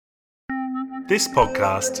This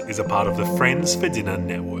podcast is a part of the Friends for Dinner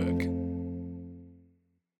network.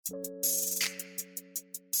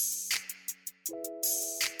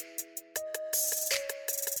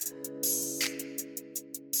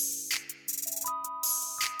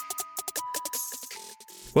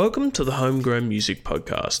 Welcome to the Homegrown Music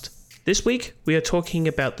Podcast. This week, we are talking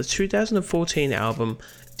about the 2014 album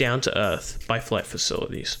Down to Earth by Flight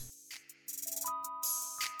Facilities.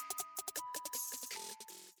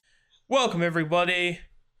 Welcome, everybody.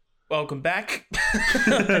 Welcome back.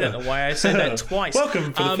 I don't know why I said that twice.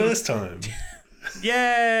 Welcome for the first time.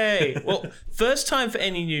 Yay! Well, first time for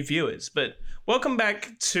any new viewers, but welcome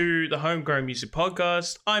back to the Homegrown Music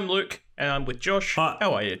Podcast. I'm Luke, and I'm with Josh. Hi.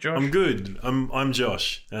 How are you, Josh? I'm good. I'm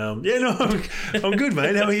Josh. I'm good,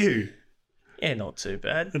 mate. How are you? Yeah, not too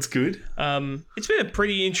bad. That's good. It's been a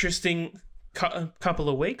pretty interesting couple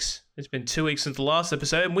of weeks. It's been 2 weeks since the last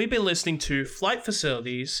episode, and we've been listening to Flight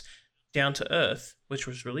Facilities' Down to Earth, which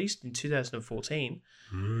was released in 2014.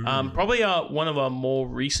 Probably one of our more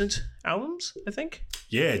recent albums, I think.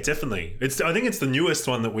 Yeah, definitely. I think it's the newest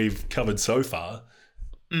one that we've covered so far.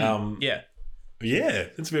 Yeah,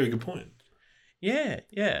 that's a very good point. Yeah.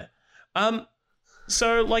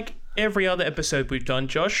 So, like every other episode we've done,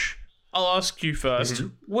 Josh, I'll ask you first. Mm-hmm.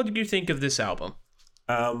 What did you think of this album?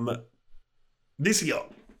 This year,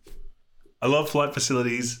 I love Flight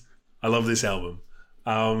Facilities. I love this album.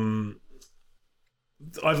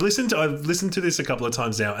 I've listened to this a couple of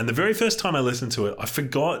times now, and the very first time I listened to it, I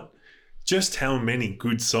forgot just how many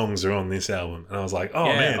good songs are on this album. And I was like,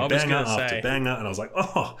 banger after banger. And I was like,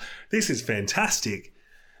 oh, this is fantastic.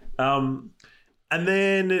 And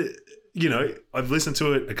then, I've listened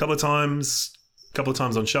to it a couple of times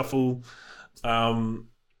on shuffle. I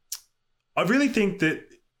really think that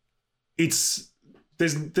I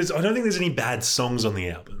don't think there's any bad songs on the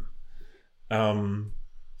album.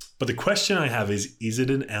 But the question I have is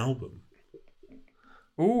it an album?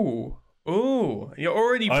 Ooh, you're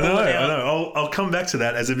already pulling out. I know. I'll come back to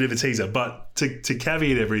that as a bit of a teaser. But to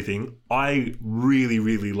caveat everything, I really,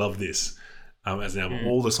 really love this as an album.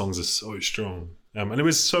 All the songs are so strong. And it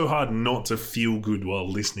was so hard not to feel good while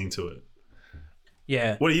listening to it.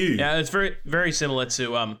 Yeah. What are you? Yeah, it's very, very similar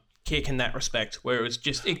to Kick in that respect, where it was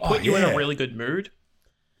just, it put you in a really good mood.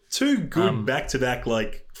 Two good back-to-back,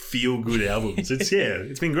 feel-good albums.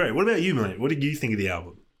 It's been great. What about you, mate? What did you think of the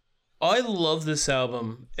album? I love this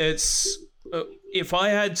album. It's if I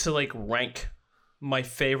had to rank my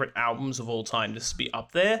favorite albums of all time, this would be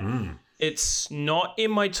up there. It's not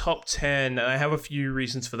in my top 10, and I have a few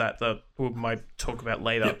reasons for that we might talk about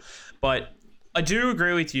later. Yep. But I do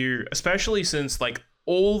agree with you, especially since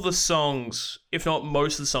all the songs, if not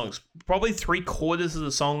most of the songs, probably 3/4 of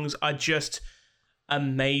the songs are just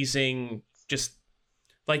amazing. Just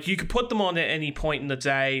you could put them on at any point in the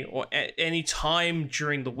day or at any time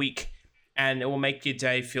during the week, and it will make your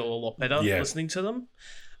day feel a lot better listening to them.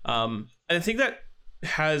 And I think that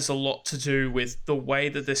has a lot to do with the way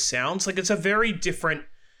that this sounds. It's a very different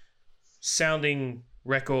sounding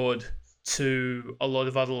record to a lot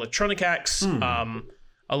of other electronic acts.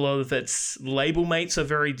 A lot of its label mates are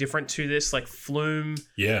very different to this, like Flume.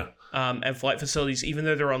 Yeah. And Flight Facilities, even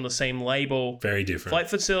though they're on the same label, very different. Flight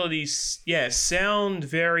Facilities, sound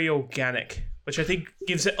very organic, which I think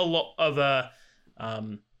gives it a lot of a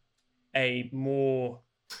more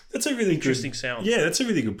that's a really interesting sound. Yeah, that's a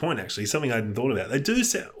really good point. Actually, something I hadn't thought about. They do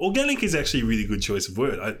sound organic is actually a really good choice of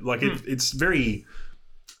word. It's very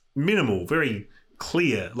minimal, very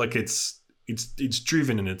clear. It's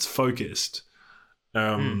driven and it's focused.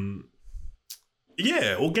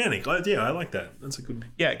 Yeah, organic. I like that. That's a good...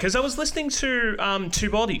 Yeah, because I was listening to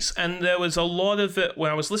Two Bodies, and there was a lot of it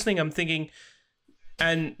when I was listening, I'm thinking,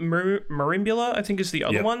 and Marimbula, I think is the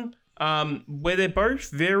other one, where they're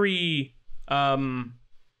both very, they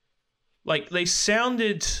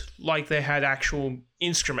sounded like they had actual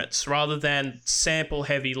instruments rather than sample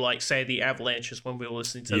heavy, say, the Avalanches when we were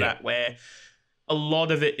listening to that, where a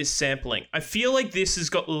lot of it is sampling. I feel like this has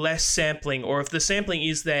got less sampling, or if the sampling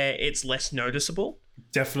is there, it's less noticeable.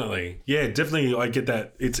 Definitely. Yeah, definitely. I get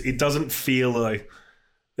that. It doesn't feel like...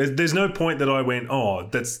 There's no point that I went, oh,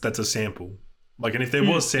 that's a sample. And if there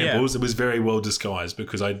was samples, it was very well disguised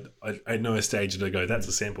because I know a stage that I go, that's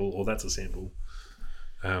a sample or that's a sample.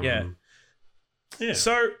 Yeah.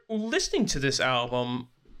 So listening to this album,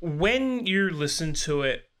 when you listen to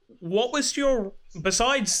it, what was your...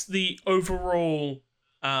 Besides the overall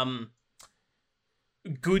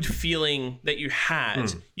good feeling that you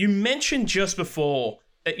had, you mentioned just before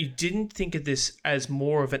that you didn't think of this as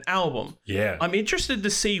more of an album. Yeah. I'm interested to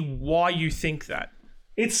see why you think that.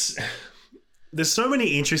 It's there's so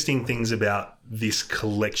many interesting things about this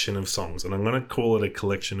collection of songs, and I'm going to call it a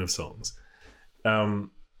collection of songs.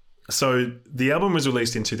 So the album was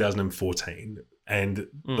released in 2014, and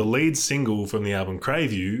the lead single from the album,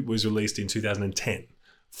 Crave You, was released in 2010,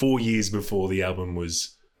 4 years before the album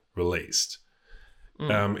was released.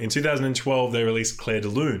 In 2012, they released Clair de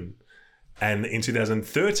Lune, and in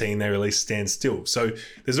 2013, they released Stand Still. So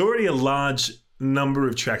there's already a large number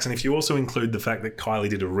of tracks, and if you also include the fact that Kylie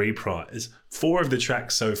did a reprise, 4 of the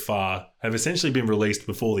tracks so far have essentially been released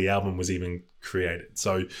before the album was even created.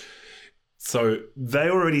 So they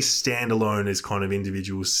already stand alone as kind of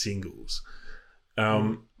individual singles.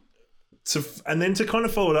 And then to kind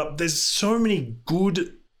of follow it up, there's so many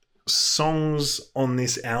good songs on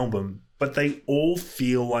this album, but they all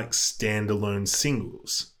feel like standalone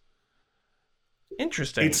singles.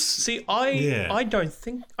 Interesting. I don't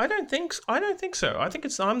think so. I think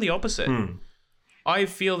I'm the opposite. I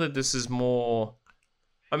feel that this is more,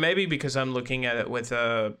 or maybe because I'm looking at it with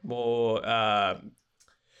a more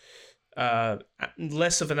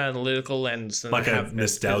less of an analytical lens than like a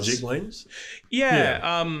nostalgic lens.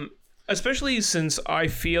 Yeah. Especially since I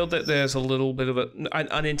feel that there's a little bit of an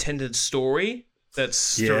unintended story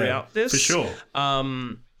that's throughout this, for sure.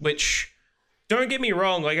 Which, don't get me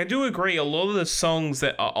wrong, like I do agree, a lot of the songs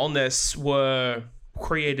that are on this were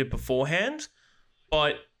created beforehand,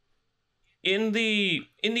 but in the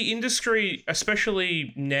industry,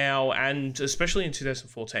 especially now and especially in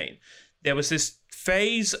 2014, there was this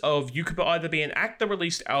phase of you could either be an act that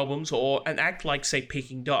released albums or an act like, say,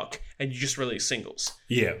 Peking Duck, and you just release singles.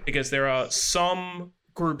 Yeah. Because there are some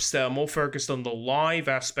groups that are more focused on the live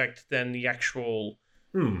aspect than the actual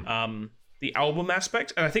the album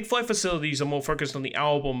aspect. And I think Flight Facilities are more focused on the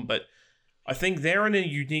album, but I think they're in a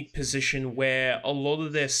unique position where a lot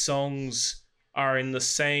of their songs are in the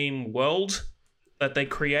same world that they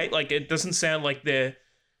create. Like, it doesn't sound like they're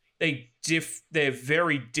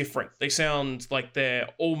very different. They sound like they're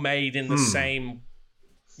all made in the same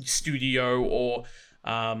studio or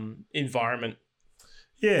environment.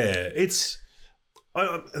 Yeah, there's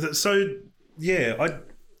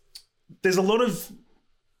a lot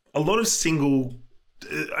of single.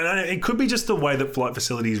 It could be just the way that Flight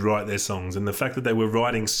Facilities write their songs and the fact that they were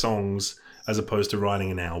writing songs as opposed to writing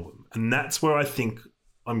an album, and that's where I think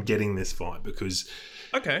I'm getting this vibe, because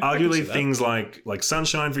arguably things like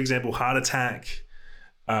Sunshine, for example, Heart Attack,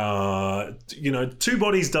 Two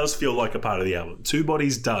Bodies does feel like a part of the album. Two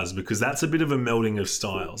Bodies does, because that's a bit of a melding of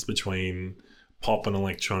styles between pop and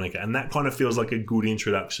electronica, and that kind of feels like a good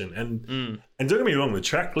introduction. And don't get me wrong, the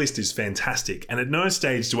track list is fantastic, and at no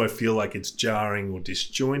stage do I feel like it's jarring or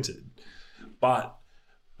disjointed, but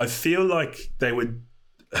I feel like they would,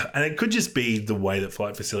 and it could just be the way that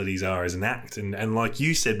Flight Facilities are as an act, and like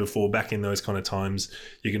you said before, back in those kind of times,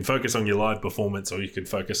 you can focus on your live performance, or you can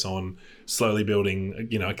focus on slowly building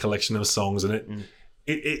a collection of songs, and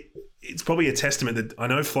it's probably a testament that I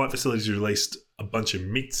know Flight Facilities released a bunch of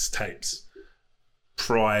mixtapes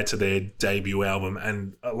prior to their debut album,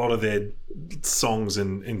 and a lot of their songs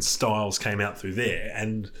and styles came out through there,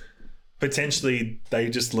 and potentially they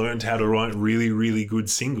just learned how to write really, really good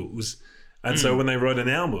singles, and so when they wrote an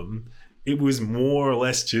album, it was more or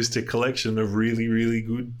less just a collection of really, really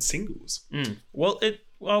good singles. Well,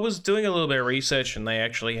 I was doing a little bit of research, and they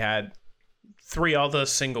actually had 3 other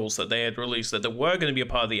singles that they had released that were going to be a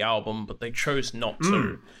part of the album, but they chose not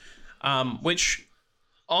to. Which,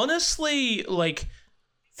 honestly, like,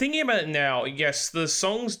 thinking about it now, yes, the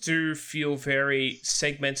songs do feel very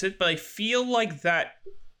segmented, but I feel like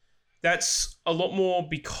that's a lot more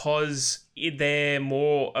because they're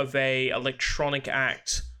more of a electronic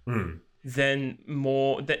act than they're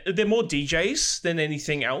more DJs than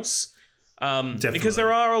anything else. Because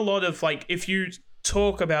there are a lot of, like, if you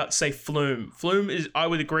talk about, say, Flume is, I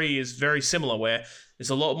would agree, is very similar, where there's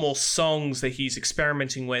a lot more songs that he's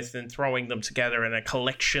experimenting with and throwing them together in a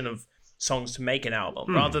collection of songs to make an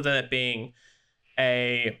album, rather than it being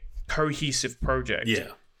a cohesive project.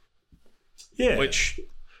 Yeah. Which,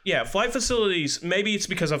 Flight Facilities, maybe it's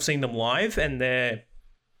because I've seen them live and their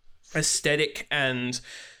aesthetic and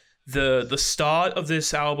the start of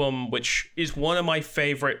this album, which is one of my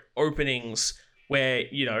favorite openings, where,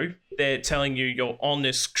 they're telling you you're on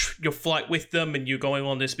your flight with them and you're going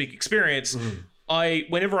on this big experience.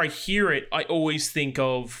 Whenever I hear it, I always think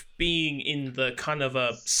of being in the kind of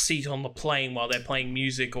a seat on the plane while they're playing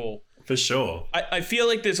music. Or for sure, I feel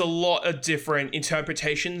like there's a lot of different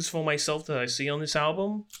interpretations for myself that I see on this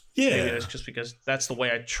album. Yeah, maybe that's just because that's the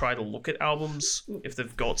way I try to look at albums, if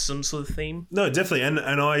they've got some sort of theme. No, definitely, and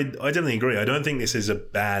I definitely agree. I don't think this is a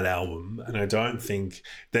bad album, and I don't think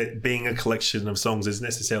that being a collection of songs is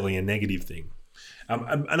necessarily a negative thing.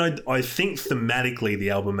 I think thematically the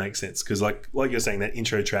album makes sense because like you're saying, that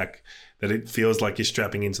intro track, that it feels like you're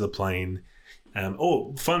strapping into the plane.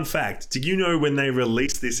 Fun fact, did you know when they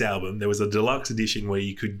released this album, there was a deluxe edition where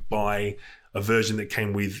you could buy a version that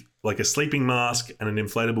came with like a sleeping mask and an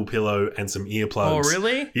inflatable pillow and some earplugs. Oh,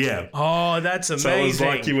 really? Yeah. Oh, that's amazing. So it was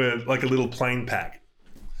like you were like a little plane pack.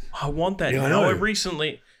 I want that. Yeah, now. I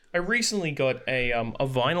recently got a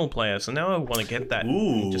vinyl player, so now I want to get that.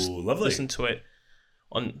 Ooh, and just lovely. Listen to it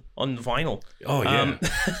on vinyl. Oh yeah,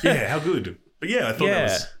 yeah. How good. But yeah, I thought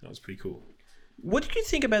that was pretty cool. What did you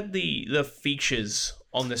think about the features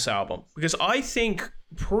on this album? Because I think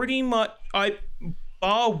pretty much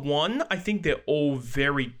bar one, I think they're all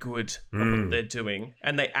very good at what they're doing,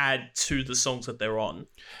 and they add to the songs that they're on.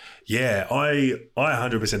 Yeah, I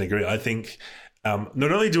 100% agree. I think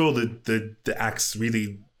not only do all the acts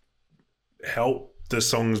really help the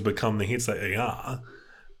songs become the hits that they are,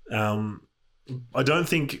 I don't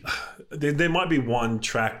think there might be one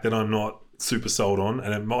track that I'm not super sold on,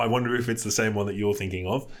 and I wonder if it's the same one that you're thinking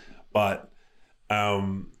of, but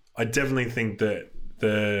I definitely think that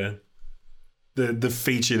the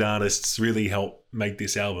featured artists really help make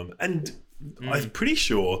this album, and I'm pretty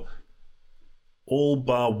sure all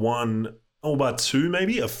bar two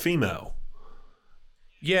maybe are female.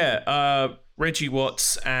 Yeah, Reggie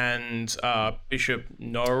Watts and Bishop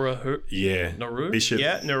Nauru. Yeah, Nauru. Bishop.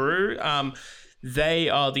 Yeah, Nauru. They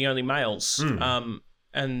are the only males.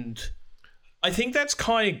 And I think that's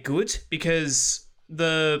kind of good because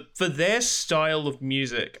for their style of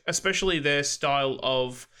music, especially their style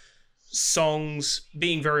of songs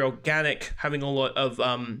being very organic, having a lot of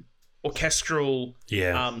orchestral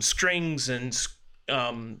strings and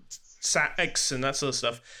sax and that sort of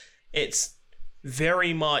stuff, it's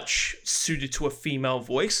very much suited to a female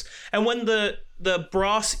voice. And when the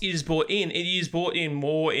brass is brought in, it is brought in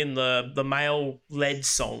more in the male-led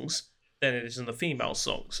songs than it is in the female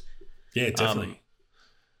songs. Yeah, definitely.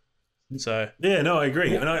 I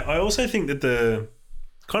agree. And I also think that the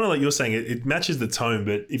kind of like you're saying, it matches the tone,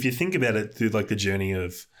 but if you think about it through like the journey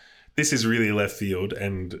of, this is really left field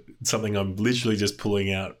and something I'm literally just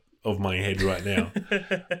pulling out of my head right now.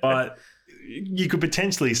 But you could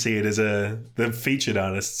potentially see it as the featured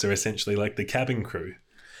artists are essentially like the cabin crew,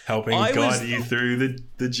 helping guide you through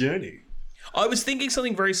the journey. I was thinking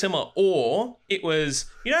something very similar, or it was,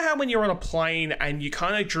 you know how when you're on a plane and you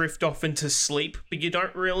kind of drift off into sleep, but you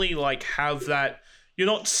don't really like have that, you're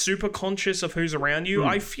not super conscious of who's around you.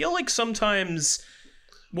 I feel like sometimes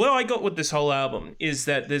what I got with this whole album is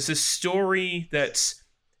that there's a story that's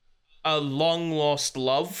a long lost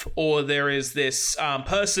love, or there is this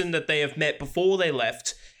person that they have met before they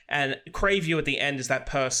left, and Crave You at the end is that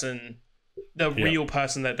person, the real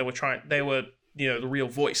person that they were the real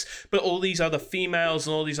voice. But all these other females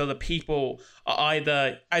and all these other people are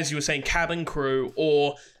either, as you were saying, cabin crew,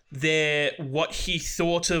 or they're what he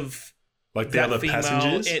thought of, like the other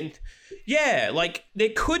passengers. And like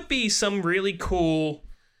there could be some really cool,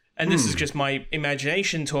 and this is just my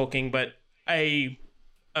imagination talking, but a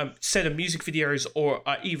set of music videos, or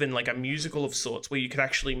even like a musical of sorts, where you could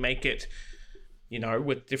actually make it,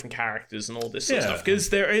 with different characters and all this sort of stuff. Because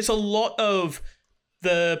there is a lot of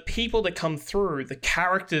the people that come through, the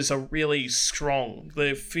characters are really strong.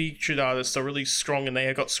 The featured artists are really strong, and they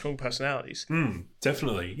have got strong personalities.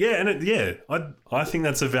 Definitely, yeah, and I think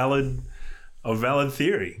that's a valid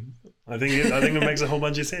theory. I think it makes a whole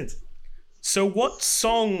bunch of sense. So, what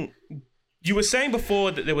song? You were saying before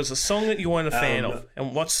that there was a song that you weren't a fan of,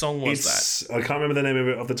 and what song was that? I can't remember the name of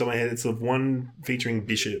it off the top of my head. It's the one featuring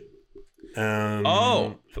Bishop.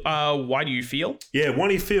 Why Do You Feel? Yeah, Why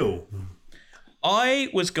Do You Feel? I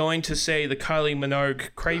was going to say the Kylie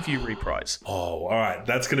Minogue Crave You reprise. Oh, all right.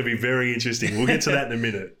 That's going to be very interesting. We'll get to that in a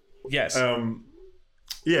minute. Yes.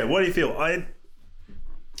 Yeah, What Do You Feel?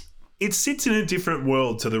 It sits in a different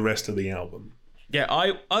world to the rest of the album. Yeah,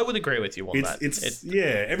 I would agree with you on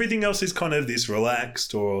that. Everything else is kind of this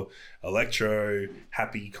relaxed or electro,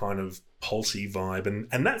 happy kind of pulsy vibe,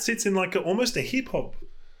 and that sits in like almost a hip hop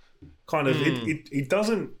kind of. It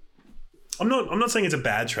doesn't. I'm not saying it's a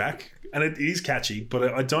bad track, and it is catchy,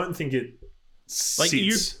 but I don't think it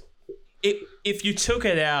sits. If you took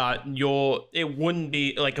it out, it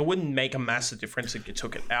wouldn't make a massive difference if you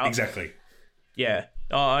took it out. Exactly. Yeah.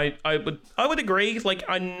 I would agree. Like,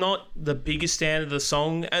 I'm not the biggest fan of the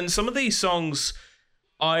song, and some of these songs,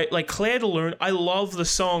 I like Claire de Lune. I love the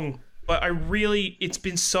song, but it's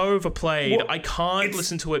been so overplayed. Well, I can't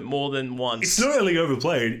listen to it more than once. It's not only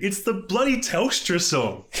overplayed; it's the bloody Telstra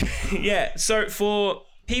song. Yeah. So for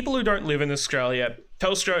people who don't live in Australia,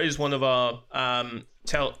 Telstra is one of our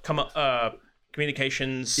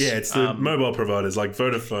communications. Yeah, it's the mobile providers like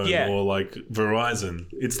Vodafone or like Verizon.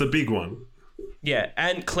 It's the big one. Yeah,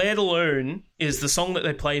 and Claire de Lune is the song that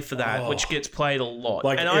they play for that, which gets played a lot.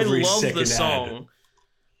 Like and I love the song.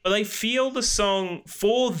 But I feel the song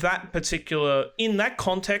for that particular, in that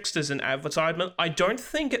context as an advertisement, I don't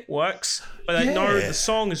think it works. But I know the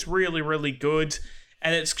song is really, really good.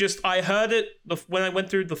 And it's just, I heard it when I went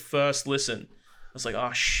through the first listen. I was like,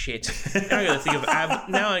 oh shit.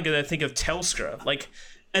 Now I'm gonna think of Telstra. Like,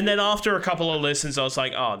 and then after a couple of listens, I was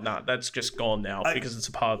like, oh no, that's just gone now because it's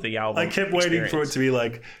a part of the album. I kept waiting for it to be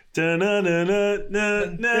like da na na na na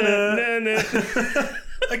na na.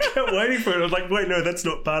 I kept waiting for it. I was like, wait, no, that's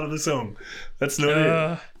not part of the song. That's not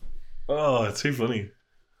it. Oh, it's too funny.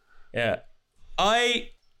 Yeah. And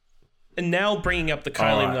now bringing up the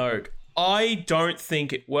Kylie Minogue, I don't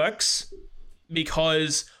think it works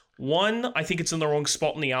because, one, I think it's in the wrong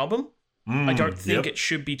spot in the album. I don't think it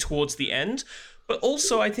should be towards the end. But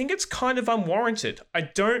also, I think it's kind of unwarranted. I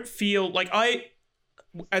don't feel like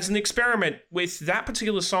as an experiment with that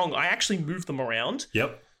particular song, I actually moved them around.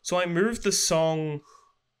 Yep. So I moved the song...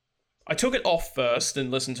 I took it off first and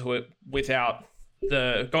listened to it without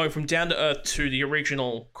going from Down to Earth to the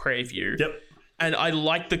original Crave You. Yep. And I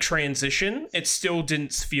liked the transition. It still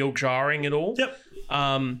didn't feel jarring at all. Yep.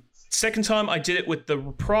 Second time, I did it with the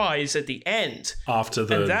reprise at the end. After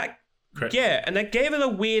the... and that gave it a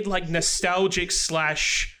weird, like, nostalgic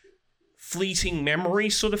 / fleeting memory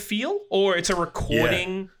sort of feel. Or it's a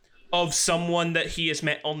recording of someone that he has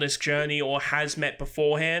met on this journey or has met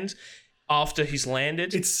beforehand after he's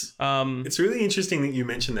landed. It's really interesting that you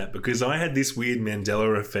mentioned that because I had this weird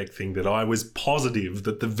Mandela effect thing that I was positive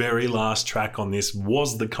that the very last track on this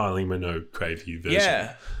was the Kylie Minogue Crave You version.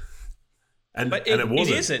 Yeah. But it wasn't.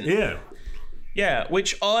 It isn't. Yeah. Yeah,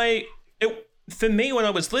 which for me, when I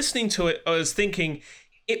was listening to it, I was thinking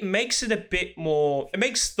it makes it a bit more... It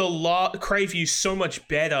makes the Crave You so much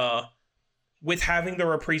better with having the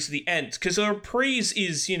reprise at the end. Because the reprise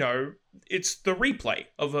is, it's the replay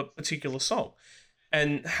of a particular song.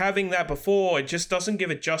 And having that before, it just doesn't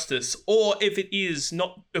give it justice. Or if it is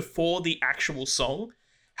not before the actual song,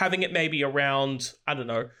 having it maybe around, I don't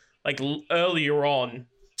know, like earlier on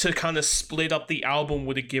to kind of split up the album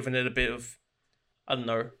would have given it a bit of, I don't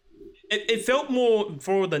know. It felt more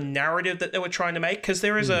for the narrative that they were trying to make because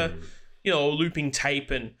there is a looping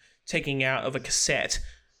tape and taking out of a cassette.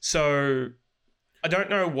 So I don't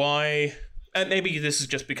know why. And maybe this is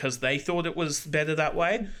just because they thought it was better that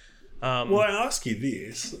way. Well, I ask you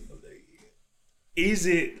this. Is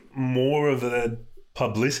it more of a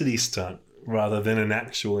publicity stunt rather than an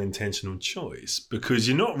actual intentional choice? Because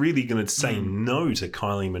you're not really going to say no to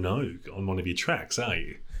Kylie Minogue on one of your tracks, are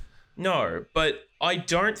you? No, but I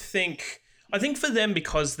don't think... I think for them,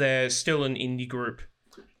 because they're still an indie group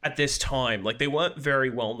at this time, like they weren't very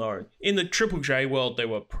well known. In the Triple J world, they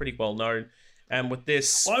were pretty well known. And with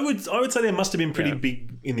this... I would say they must have been pretty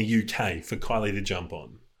big in the UK for Kylie to jump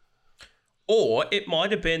on. Or it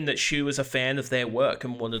might have been that she was a fan of their work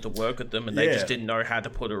and wanted to work with them and they just didn't know how to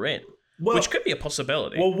put her in. Well, which could be a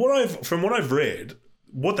possibility. Well, from what I've read,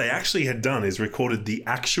 what they actually had done is recorded the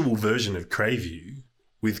actual version of Crave You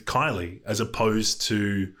with Kylie as opposed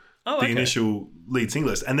to the initial lead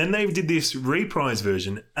single list. And then they did this reprise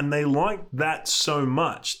version and they liked that so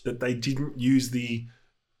much that they didn't use the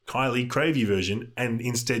Kylie Crave You version and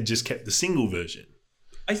instead just kept the single version.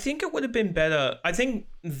 I think it would have been better. I think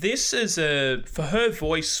this for her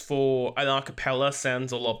voice for an a cappella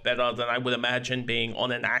sounds a lot better than I would imagine being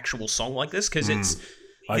on an actual song like this because it's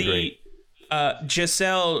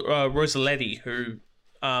Giselle Rosaletti who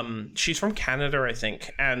she's from Canada, I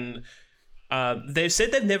think, and they've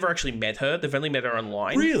said they've never actually met her. They've only met her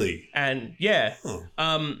online. Really? And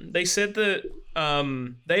they said that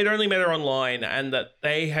they had only met her online and that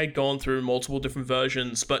they had gone through multiple different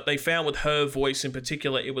versions, but they found with her voice in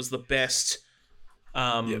particular, it was the best.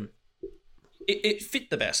 It fit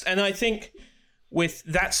the best. And I think with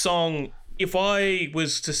that song, if I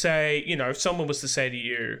was to say, if someone was to say to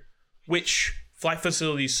you, which Flight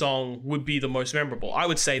Facilities song would be the most memorable, I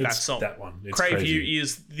would say that song. That one. Crave You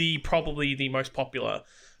is probably the most popular,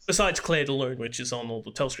 besides Claire de Lune, which is on all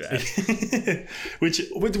the Telstra ads.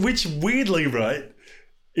 which weirdly, right,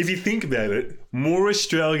 if you think about it, more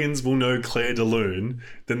Australians will know Claire de Lune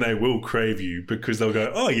than they will Crave You because they'll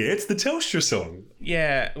go, oh yeah, it's the Telstra song.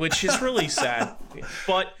 Yeah, which is really sad.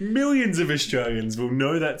 But millions of Australians will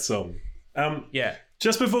know that song.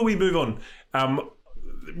 Just before we move on,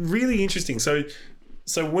 really interesting. So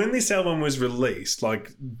when this album was released,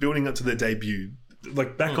 like building up to the debut,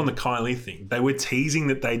 like back on the Kylie thing, they were teasing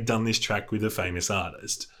that they'd done this track with a famous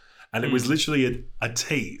artist. And it was literally a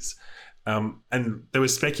tease. And there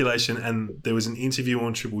was speculation, and there was an interview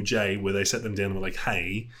on Triple J where they sat them down and were like,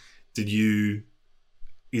 hey,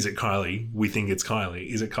 is it Kylie? We think it's Kylie.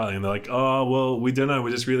 Is it Kylie? And they're like, oh, well, we don't know.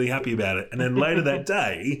 We're just really happy about it. And then later that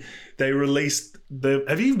day, they released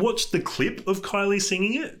have you watched the clip of Kylie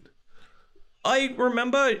singing it? I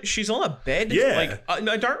remember she's on a bed. Yeah. Like,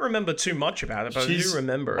 I don't remember too much about it, but I do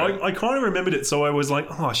remember it. I kind of remembered it, so I was like,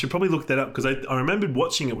 oh, I should probably look that up, because I remembered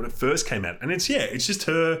watching it when it first came out. And it's just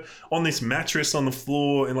her on this mattress on the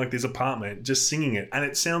floor in like this apartment just singing it. And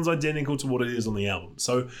it sounds identical to what it is on the album.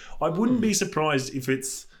 So I wouldn't be surprised if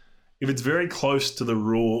it's very close to the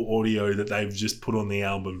raw audio that they've just put on the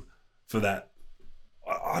album for that.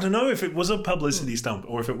 I don't know if it was a publicity stunt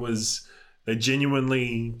or if it was... They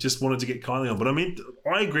genuinely just wanted to get Kylie on. But I mean,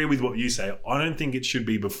 I agree with what you say. I don't think it should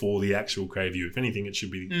be before the actual Crave You. If anything, it should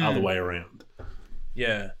be the other way around.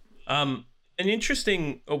 Yeah. An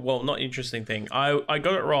interesting, well, not interesting thing. I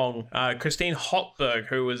got it wrong. Christine Hotberg,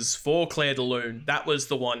 who was for Claire de Lune, that was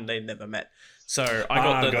the one they never met. So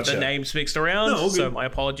I got the names mixed around. No, so my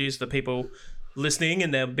apologies to people listening,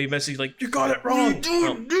 and they'll be messaging like, you got it wrong.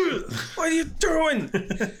 What are you doing?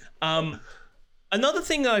 Another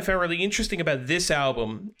thing that I found really interesting about this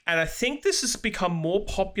album, and I think this has become more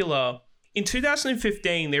popular, in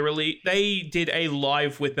 2015, they did a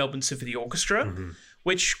live with Melbourne Symphony Orchestra,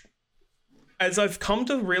 which, as I've come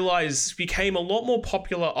to realize, became a lot more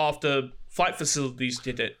popular after Flight Facilities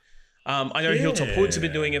did it. I know Hilltop Hoods have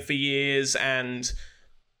been doing it for years, and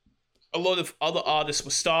a lot of other artists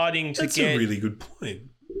were starting to That's a really good point.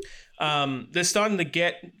 They're starting to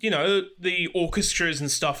get, the orchestras and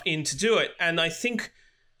stuff in to do it. And I think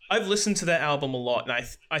I've listened to that album a lot, and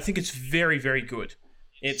I think it's very, very good.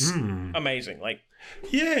 It's amazing. Like,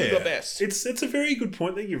 the best. It's a very good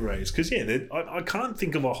point that you raised, because, I can't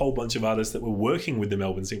think of a whole bunch of artists that were working with the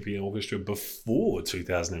Melbourne Symphony Orchestra before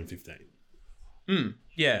 2015.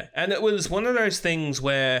 Yeah, and it was one of those things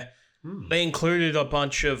where they included a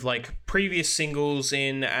bunch of like previous singles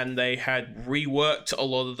in, and they had reworked a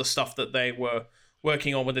lot of the stuff that they were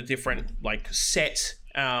working on with a different like set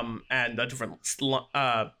and a different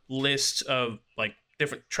list of like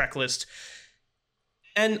different track list.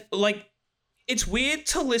 And like, it's weird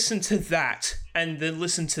to listen to that and then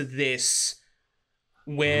listen to this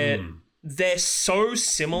where they're so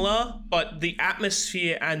similar, but the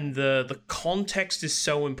atmosphere and the context is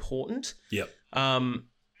so important. Yep.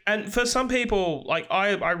 And for some people, like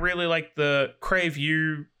I really like the Crave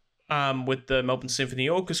You with the Melbourne Symphony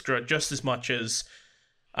Orchestra just as much as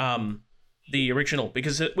the original,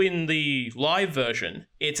 because in the live version,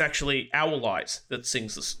 it's actually Our Lies that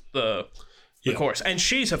sings the chorus, and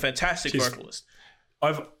she's a fantastic vocalist.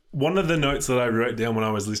 One of the notes that I wrote down when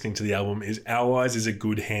I was listening to the album is Our Lies is a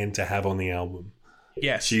good hand to have on the album.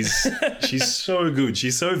 Yes, she's so good.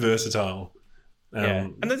 She's so versatile.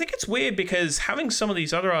 And I think it's weird because having some of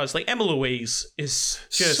these other artists, like Emma Louise, is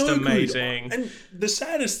just so amazing. Good. And the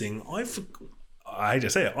saddest thing, I hate to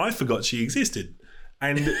say it, I forgot she existed.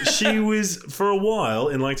 And she was, for a while,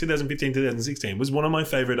 in like 2015, 2016, was one of my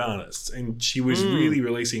favorite artists. And she was really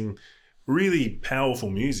releasing really powerful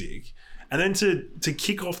music. And then to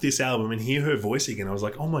kick off this album and hear her voice again, I was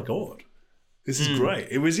like, oh my God, this is great.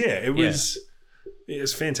 It was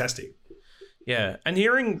fantastic. Yeah, and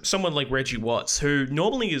hearing someone like Reggie Watts, who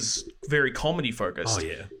normally is very comedy focused,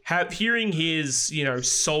 hearing his,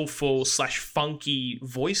 soulful / funky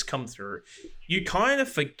voice come through, you kind of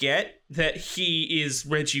forget that he is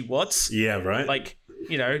Reggie Watts. Yeah, right. Like,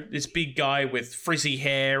 this big guy with frizzy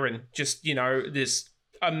hair and just, this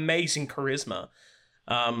amazing charisma.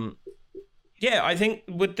 I think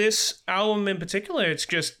with this album in particular, it's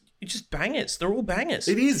just bangers. They're all bangers.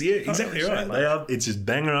 It is, yeah, exactly right. It's just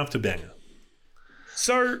banger after banger.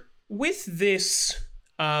 So with this,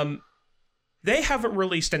 they haven't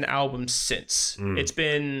released an album since. It's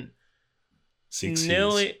been 6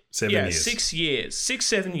 years. 7 years. 6 years.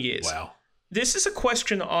 7 years. Wow. This is a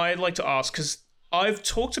question I'd like to ask because I've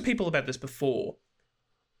talked to people about this before.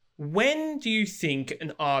 When do you think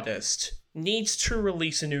an artist needs to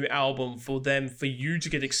release a new album for you to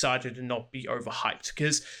get excited and not be overhyped?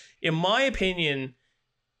 Because in my opinion,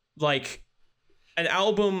 like, an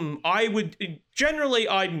album, I'm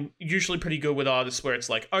usually pretty good with artists where it's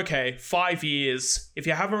like, okay, 5 years. If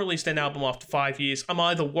you haven't released an album after 5 years, I'm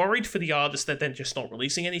either worried for the artist that they're just not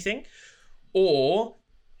releasing anything, or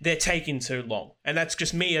they're taking too long. And that's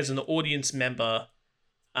just me as an audience member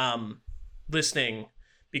listening,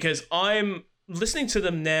 because I'm listening to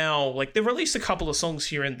them now. Like, they've released a couple of songs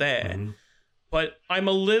here and there, but I'm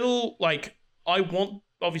a little like, I want,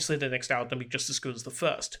 obviously, the next album to be just as good as the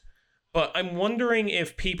first. But I'm wondering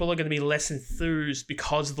if people are going to be less enthused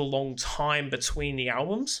because of the long time between the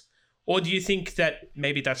albums, or do you think that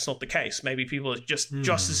maybe that's not the case? Maybe people are just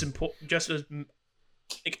as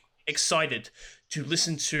excited to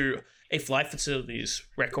listen to a Flight Facilities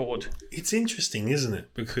record. It's interesting, isn't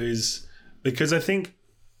it? Because I think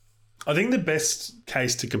the best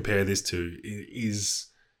case to compare this to is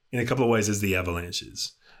in a couple of ways is the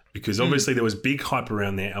Avalanches. Because obviously there was big hype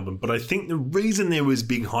around their album, but I think the reason there was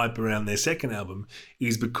big hype around their second album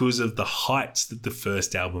is because of the heights that the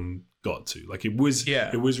first album got to. Like it was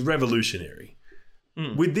revolutionary.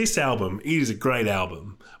 With this album, it is a great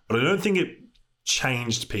album, but I don't think it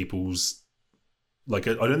changed people's... Like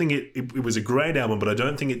I don't think it was a great album, but I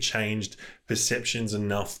don't think it changed perceptions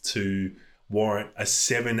enough to warrant a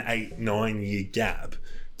 7, 8, 9 year gap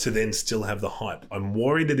to then still have the hype. I'm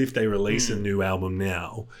worried that if they release a new album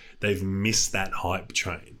now, they've missed that hype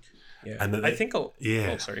train. Yeah, and that I think. Oh,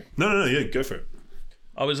 sorry. No, yeah, go for it.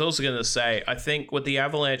 I was also going to say, I think with the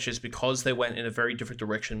Avalanches, because they went in a very different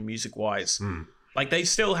direction music-wise, like they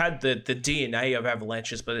still had the DNA of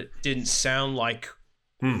Avalanches, but it didn't sound like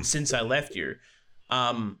Since I Left You.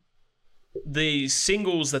 The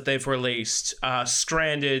singles that they've released,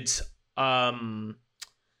 Stranded,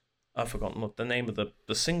 I've forgotten what the name of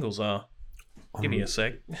the singles are. Give me a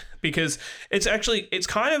sec. Because it's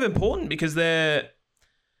kind of important because they're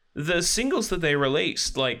the singles that they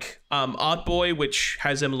released, like Art Boy, which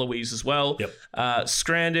has Emma Louise as well. Yep.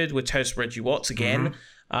 Stranded, which has Reggie Watts again.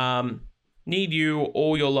 Need You,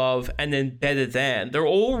 All Your Love, and then Better Than. They're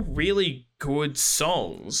all really good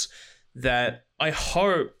songs that I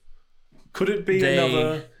hope... Could it be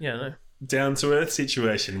another... Yeah, no. Down-to-earth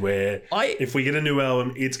situation where if we get a new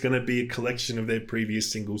album, it's going to be a collection of their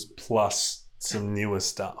previous singles plus some newer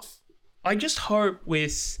stuff. I just hope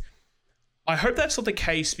I hope that's not the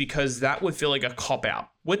case because that would feel like a cop-out.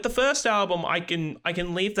 With the first album, I can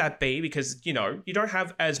leave that be because, you don't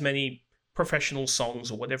have as many professional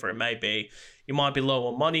songs or whatever it may be. You might be low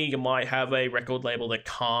on money. You might have a record label that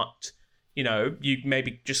can't, you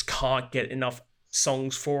maybe just can't get enough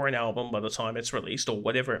songs for an album by the time it's released or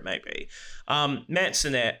whatever it may be.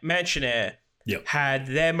 Mansionaire had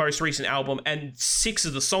their most recent album and 6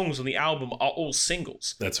 of the songs on the album are all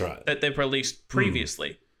singles. That's right. That they've released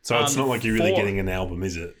previously. So it's not like you're really getting an album,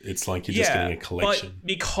 is it? It's like you're just getting a collection. But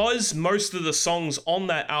because most of the songs on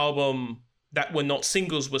that album that were not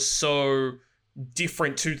singles were so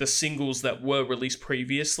different to the singles that were released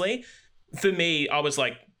previously, for me, I was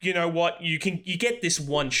like, you know what? You get this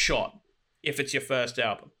one shot if it's your first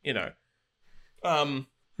album,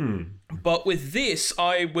 But with this,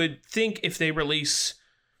 I would think if they release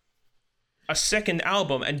a second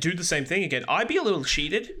album and do the same thing again, I'd be a little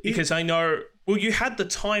cheated because I know, well, you had the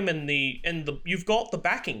time and you've got the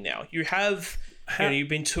backing now. You have, you've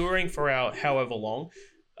been touring for however long.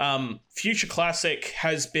 Future Classic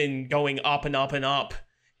has been going up and up and up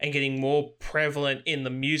and getting more prevalent in the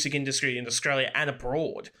music industry in Australia and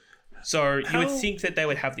abroad. So you would think that they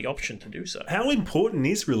would have the option to do so. How important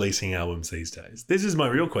is releasing albums these days? This is my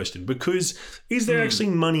real question, because is there actually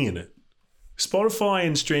money in it? Spotify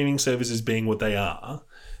and streaming services being what they are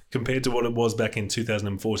compared to what it was back in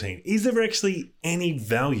 2014, is there actually any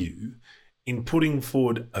value in putting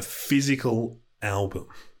forward a physical album?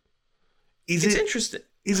 It's interesting.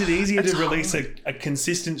 Is it easier to release a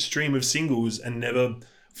consistent stream of singles and never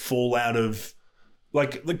fall out of...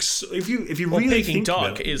 Like if you really Peking think Duck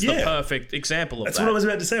about it, is the perfect example of that. That's what I was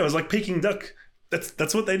about to say. I was like, Peking Duck.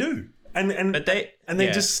 That's what they do, and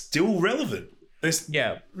they're just still relevant.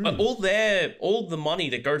 But all the money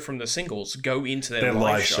that go from the singles go into their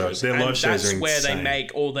live shows. Their live shows that's are where insane. they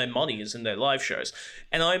make all their money is in their live shows.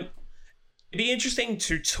 And it'd be interesting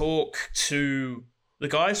to talk to the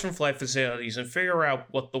guys from Flight Facilities and figure out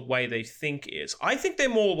what the way they think is. I think they're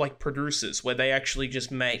more like producers, where they actually just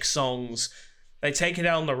make songs. They take it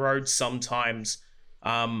out on the road sometimes,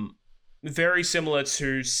 very similar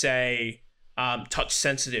to, say, Touch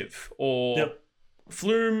Sensitive or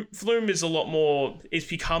Flume. Flume is is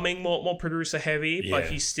becoming more producer heavy, but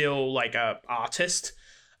he's still like a artist.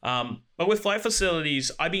 But with Flight Facilities,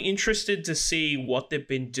 I'd be interested to see what they've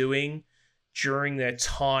been doing during their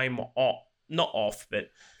time off, not off, but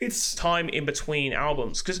it's time in between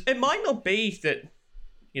albums, because it might not be that.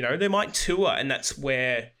 They might tour, and that's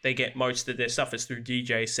where they get most of their stuff. It's through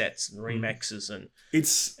DJ sets and remixes and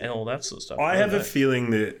all that sort of stuff. I have a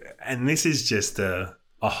feeling that, and this is just a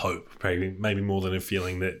hope, maybe more than a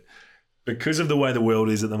feeling, that because of the way the world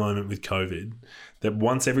is at the moment with COVID, that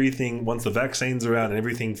once the vaccines are out and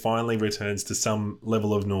everything finally returns to some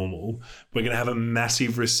level of normal, we're going to have a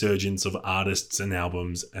massive resurgence of artists and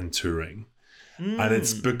albums and touring. And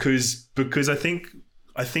it's because I think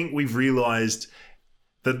we've realized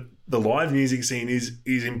that the live music scene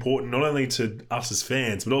is important not only to us as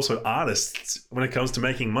fans but also artists when it comes to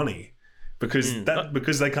making money,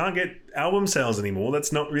 because they can't get album sales anymore.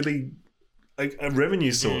 That's not really a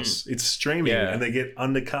revenue source. It's streaming and they get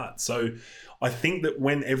undercut. So I think that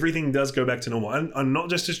when everything does go back to normal, and not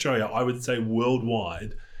just Australia, I would say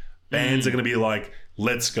worldwide, bands are going to be like,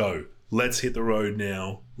 let's go, let's hit the road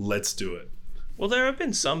now, let's do it. Well, there have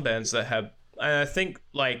been some bands that have, and I think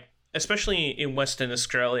like, especially in Western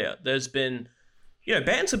Australia, there's been,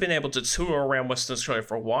 bands have been able to tour around Western Australia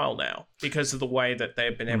for a while now because of the way that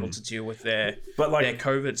they've been able to deal with their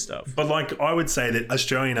COVID stuff. But like, I would say that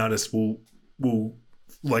Australian artists will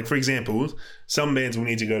like, for example, some bands will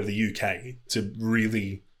need to go to the UK to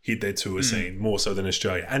really hit their tour scene more so than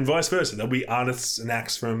Australia, and vice versa. There'll be artists and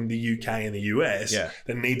acts from the UK and the US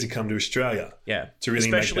that need to come to Australia to really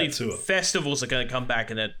especially make that tour. Festivals are going to come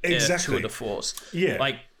back in a tour de force. Yeah.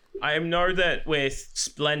 Like, I know that with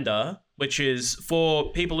Splendour, which is,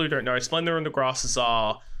 for people who don't know, Splendour and the Grasses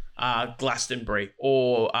are Glastonbury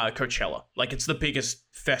or Coachella. Like, it's the biggest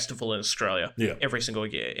festival in Australia every single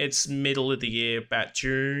year. It's middle of the year, about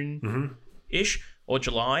June-ish or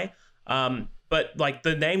July. But like,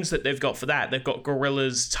 the names that they've got for that, they've got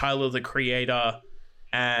Gorillaz, Tyler the Creator,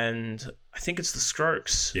 and I think it's the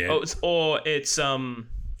Strokes. Yeah. Or it's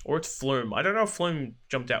Flume. I don't know if Flume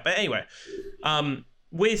jumped out, but anyway,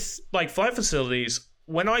 with like Flight Facilities,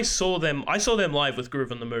 when I saw them live with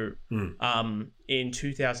Groove on the Moo in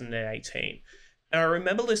 2018. And I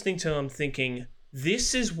remember listening to them thinking,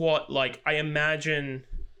 this is what, like, I imagine,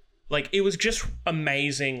 like, it was just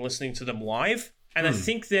amazing listening to them live. And I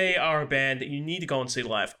think they are a band that you need to go and see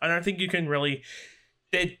live. And I think you can really,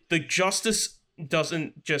 the justice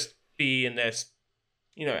doesn't just be in their,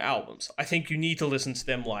 albums. I think you need to listen to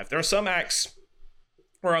them live. There are some acts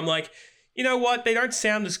where I'm like, you know what? They don't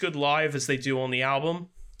sound as good live as they do on the album.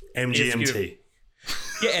 MGMT.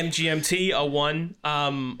 MGMT are one.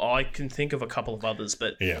 I can think of a couple of others,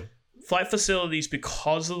 but Flight Facilities,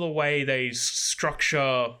 because of the way they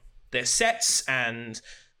structure their sets, and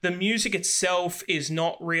the music itself is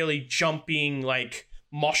not really jumping, like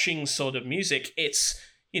moshing sort of music. It's,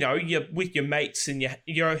 you're with your mates and you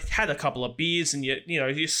had a couple of beers and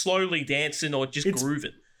you're slowly dancing or just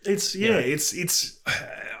grooving. It's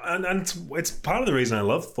part of the reason I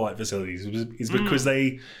love Flight Facilities is because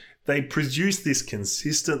they produce this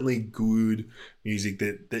consistently good music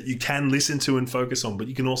that you can listen to and focus on, but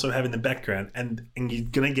you can also have in the background, and you're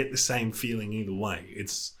gonna get the same feeling either way.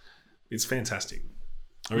 It's fantastic.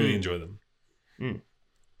 I really enjoy them.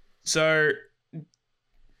 So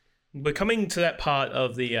we're coming to that part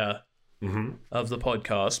of the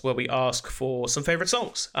podcast where we ask for some favorite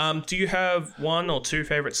songs. Do you have one or two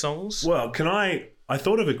favorite songs? Well, I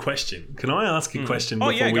thought of a question. Can I ask a question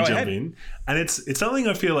before we jump in? And it's something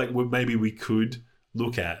I feel like maybe we could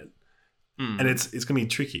look at. And it's going to be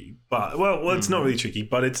tricky. But it's not really tricky,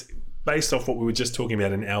 but it's based off what we were just talking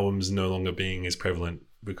about in albums no longer being as prevalent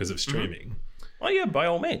because of streaming. Oh yeah, by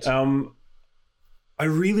all means. I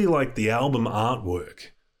really like the album artwork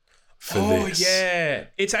for this. Oh yeah,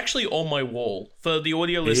 it's actually on my wall. For the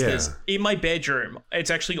audio listeners, in my bedroom, it's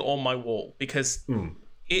actually on my wall because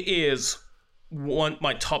it is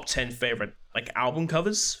my top 10 favorite album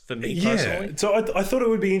covers for me personally. So I thought it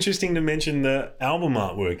would be interesting to mention the album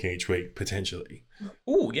artwork each week potentially.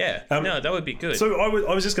 Oh yeah, no, that would be good. So I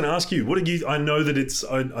was just going to ask you, what did you? I know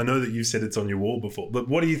that you said it's on your wall before, but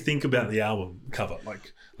what do you think about the album cover?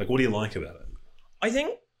 Like what do you like about it? I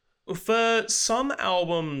think for some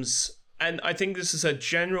albums, and I think this is a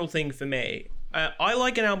general thing for me, I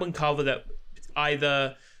like an album cover that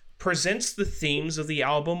either presents the themes of the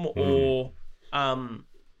album or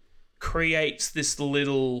creates this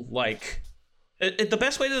little the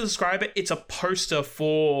best way to describe it, it's a poster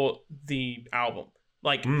for the album.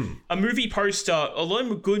 A movie poster, a lot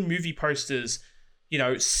of good movie posters,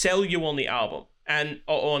 sell you on the album and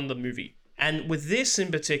on the movie. And with this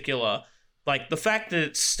in particular, the fact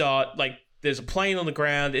that there's a plane on the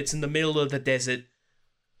ground, it's in the middle of the desert.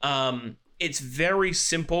 It's very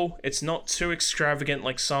simple. It's not too extravagant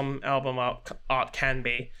like some album art can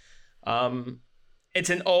be. It's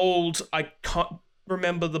an old, I can't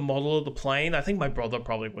remember the model of the plane. I think my brother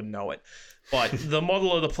probably would know it. But the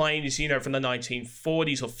model of the plane is, from the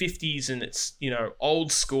 1940s or 50s, and it's,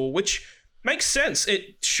 old school, which makes sense.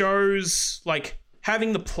 It shows,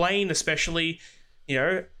 having the plane especially,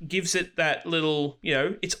 gives it that little,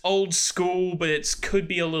 it's old school, but it could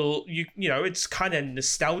be a little, it's kind of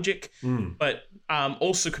nostalgic, but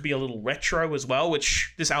also could be a little retro as well,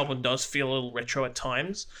 which this album does feel a little retro at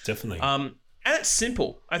times. Definitely. And it's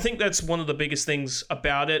simple. I think that's one of the biggest things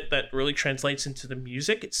about it that really translates into the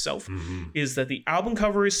music itself, is that the album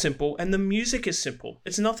cover is simple and the music is simple.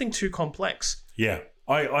 It's nothing too complex. Yeah,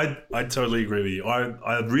 I totally agree with you.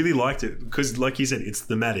 I really liked it because, like you said, it's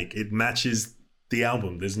thematic. It matches the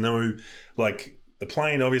album. There's no, like, the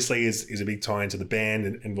plane obviously is a big tie into the band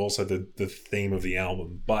and also the theme of the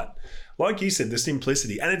album. But like you said, the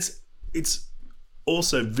simplicity. And it's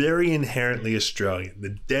also very inherently Australian.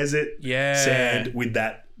 The desert sand with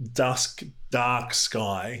that dusk, dark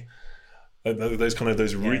sky,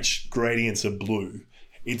 those rich gradients of blue.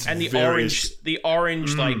 It's and the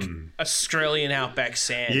orange like Australian outback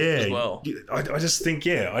sand as well. I just think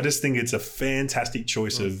it's a fantastic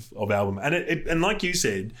choice of album, and and like you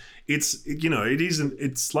said,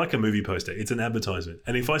 it's like a movie poster. It's an advertisement,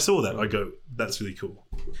 and if I saw that, I go, that's really cool.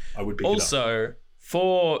 I would pick it up. Also,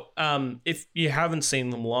 for if you haven't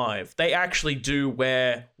seen them live, they actually do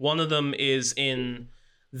where one of them is in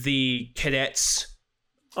the cadets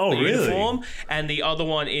uniform, and the other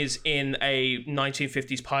one is in a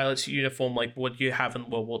 1950s pilot's uniform, like what you have in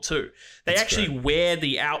World War II. They actually wear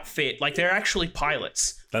the outfit, like they're actually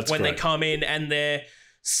pilots when they come in, and they're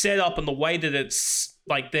set up, and the way that it's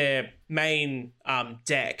like their main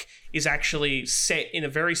deck is actually set in a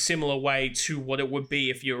very similar way to what it would be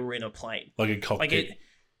if you were in a plane. Like a cockpit.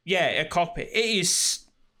 A cockpit. It is...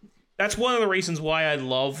 That's one of the reasons why I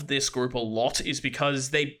love this group a lot, is because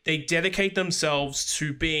they dedicate themselves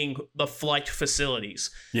to being the flight facilities.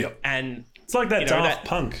 Yeah. And it's like that Daft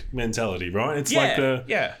Punk mentality, right? It's you're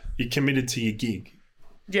committed to your gig.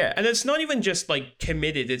 Yeah, and it's not even just like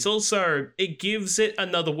committed. It's also, it gives it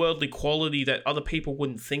another worldly quality that other people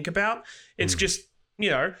wouldn't think about. It's just,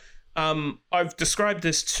 I've described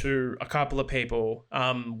this to a couple of people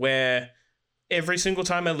where every single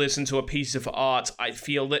time I listen to a piece of art, I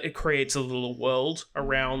feel that it creates a little world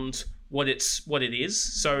around what it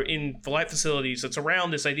is. So in Flight Facilities, it's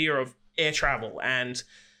around this idea of air travel and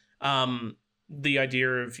the idea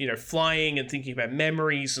of, flying and thinking about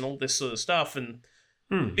memories and all this sort of stuff. And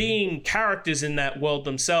being characters in that world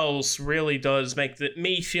themselves really does make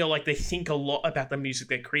me feel like they think a lot about the music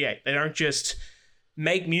they create. They don't just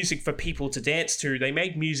make music for people to dance to. They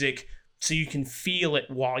make music so you can feel it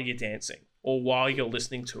while you're dancing or while you're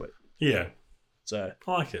listening to it. Yeah. So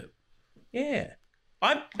I like it. Yeah.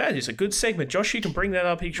 That is a good segment. Josh, you can bring that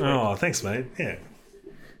up each week. Oh, thanks, mate. Yeah.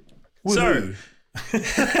 Woo-hoo.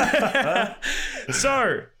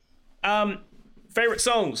 So, favorite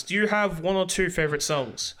songs. Do you have one or two favorite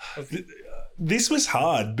songs? This was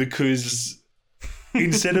hard because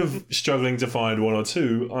instead of struggling to find one or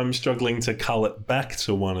two, I'm struggling to cull it back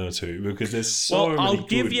to one or two because there's so many. I'll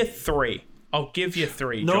give you three.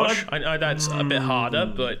 Josh. I know that's a bit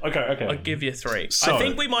harder, but okay. I'll give you three. So, I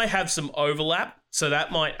think we might have some overlap, so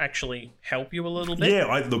that might actually help you a little bit.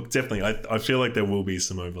 Yeah, definitely. I feel like there will be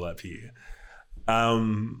some overlap here. I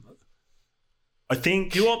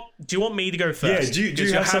think. Do you want me to go first? Yeah. Do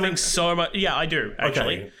you have having so much? Yeah, I do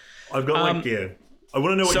actually. Okay. I've got I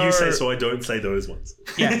want to know what you say, so I don't say those ones.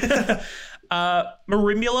 Yeah.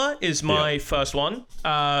 Marimbula is my first one.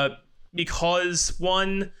 Because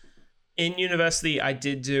one, in university, I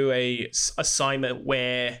did do a assignment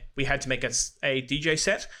where we had to make a DJ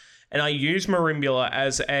set, and I used Marimbula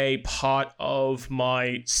as a part of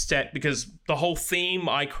my set because the whole theme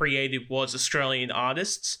I created was Australian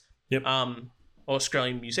artists. Yep. Or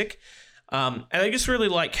Australian music. And I just really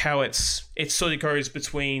like how it sort of goes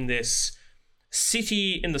between this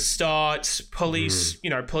city in the start, police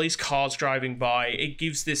cars driving by. It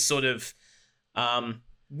gives this sort of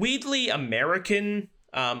weirdly American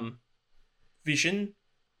vision.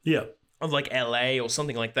 Yeah. Of like LA or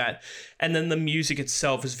something like that. And then the music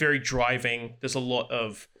itself is very driving. There's a lot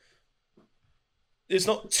of... It's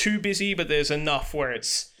not too busy, but there's enough where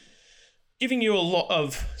it's giving you a lot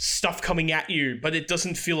of stuff coming at you, but it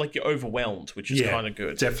doesn't feel like you're overwhelmed, which is kind of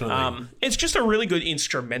good. Definitely. It's just a really good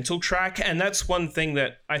instrumental track, and that's one thing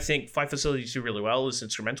that I think Flight Facilities do really well is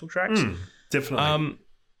instrumental tracks. Definitely.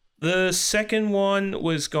 The second one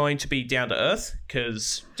was going to be Down to Earth,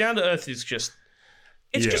 because Down to Earth is just...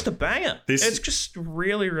 It's just a banger. It's just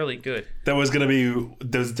really, really good. That was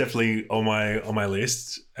definitely on my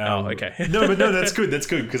list. Okay. No, that's good. That's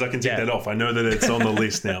good because I can tick that off. I know that it's on the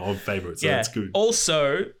list now of favorites, so that's good.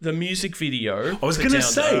 Also, the music video. I was going to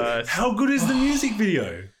say, how good is the music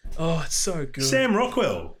video? Oh, it's so good. Sam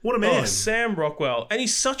Rockwell. What a man. Oh, Sam Rockwell. And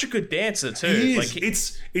he's such a good dancer too. He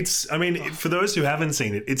is. For those who haven't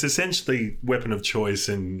seen it, it's essentially Weapon of Choice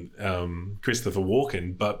and Christopher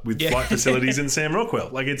Walken, but with Flight Facilities and Sam Rockwell.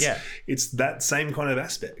 Like it's that same kind of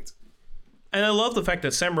aspect. And I love the fact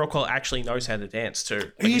that Sam Rockwell actually knows how to dance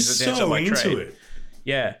too. Like, he's so into it.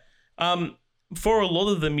 Yeah. For a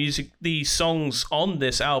lot of the songs on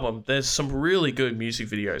this album, there's some really good music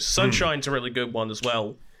videos. Sunshine's a really good one as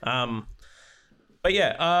well. But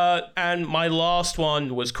yeah, and my last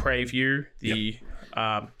one was Crave You,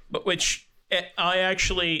 which I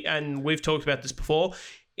actually, and we've talked about this before,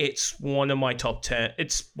 it's one of my top 10.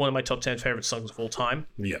 It's one of my top 10 favorite songs of all time.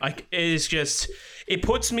 Yeah. It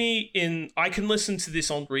puts me in, I can listen to this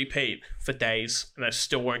on repeat for days and I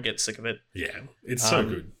still won't get sick of it. Yeah, it's so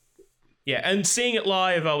good. Yeah, and seeing it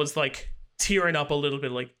live, I was like tearing up a little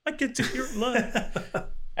bit, like, I get to hear it live.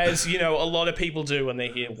 As, you know, a lot of people do when they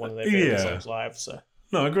hear one of their favorite songs live. So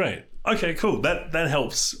no, great. Okay, cool. That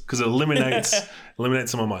helps because it eliminates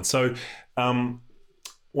some of mine. So,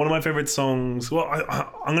 one of my favorite songs. Well,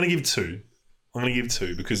 I'm going to give two.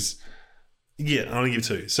 Because, I'm going to give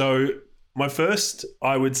two. So, my first,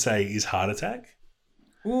 I would say, is Heart Attack.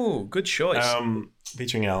 Ooh, good choice.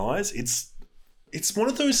 Featuring Allies. It's one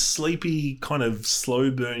of those sleepy, kind of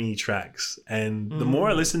slow burny tracks. And the more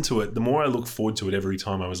I listen to it, the more I look forward to it every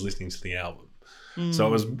time I was listening to the album. So it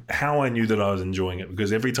was how I knew that I was enjoying it,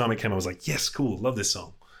 because every time it came, I was like, yes, cool, love this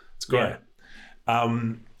song. It's great.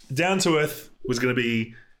 Yeah. Down to Earth was going to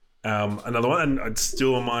be another one, and it's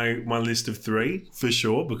still on my list of 3 for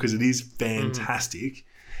sure, because it is fantastic.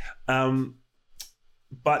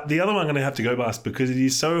 But the other one I'm going to have to go past, because it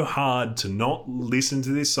is so hard to not listen to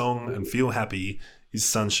this song and feel happy, is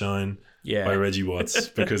Sunshine by Reggie Watts,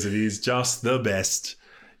 because it is just the best.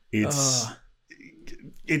 It's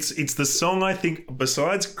the song, I think,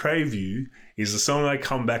 besides Crave You, is the song I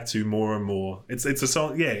come back to more and more. It's a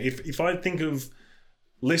song, if I think of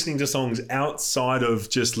listening to songs outside of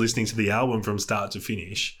just listening to the album from start to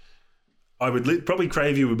finish, I would probably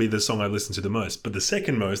Crave You would be the song I listen to the most, but the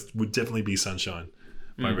second most would definitely be Sunshine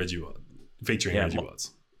by Reggie Watts, featuring Reggie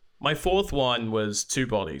Watts. My fourth one was Two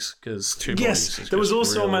Bodies, because Two Bodies is that was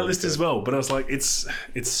also really, on my list good. as well, but I was like, it's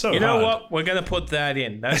so hard. You know what? We're going to put that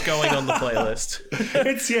in. That's going on the playlist.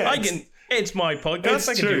 It's my podcast.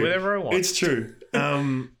 I can do whatever I want. It's true.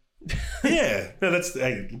 That's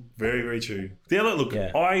very, very true. The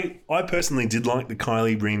other I personally did like the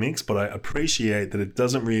Kylie remix, but I appreciate that it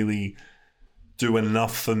doesn't really do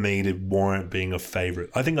enough for me to warrant being a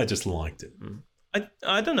favorite. I think I just liked it.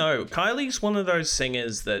 I don't know. Kylie's one of those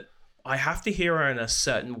singers that I have to hear her in a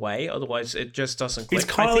certain way, otherwise it just doesn't click. Is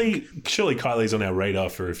Kylie, surely Kylie's on our radar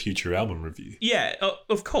for a future album review. Yeah,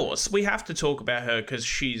 of course. We have to talk about her because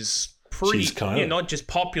she's not just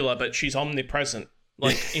popular, but she's omnipresent,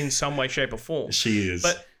 like in some way, shape or form. She is.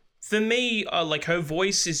 But for me, like her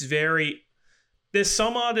voice is very... There's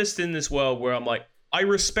some artists in this world where I'm like, I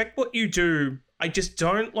respect what you do, I just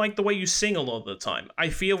don't like the way you sing a lot of the time. I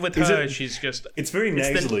feel with her, she's just... It's very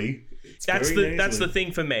nasally. That's the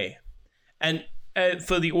thing for me. And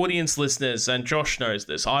for the audience listeners, and Josh knows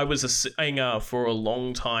this, I was a singer for a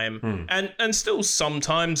long time, and still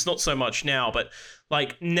sometimes, not so much now, but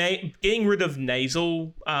like getting rid of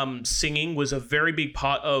nasal singing was a very big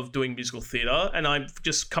part of doing musical theatre, and I've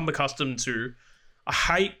just come accustomed to... I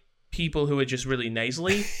hate people who are just really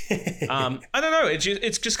nasally. I don't know.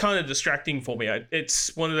 It's just kind of distracting for me.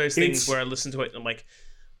 It's one of those things where I listen to it and I'm like,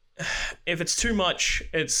 if it's too much,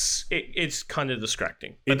 it's kind of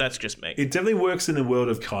distracting. But that's just me. It definitely works in the world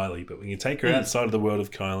of Kylie, but when you take her outside of the world of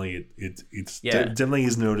Kylie, it definitely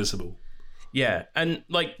is noticeable. Yeah, and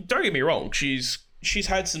like, don't get me wrong, she's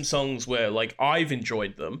had some songs where like I've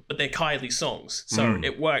enjoyed them, but they're Kylie songs, so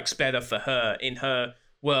it works better for her in her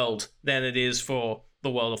world than it is for the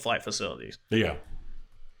world of Flight Facilities. Yeah.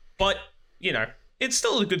 But, you know, it's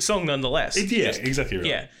still a good song nonetheless. Exactly right.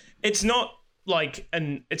 Yeah. It's not like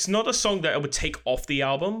it's not a song that I would take off the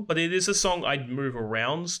album, but it is a song I'd move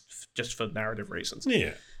around just for narrative reasons.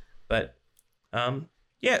 Yeah. But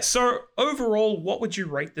so overall, what would you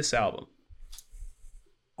rate this album?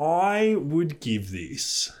 I would give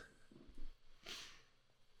this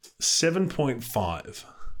 7.5.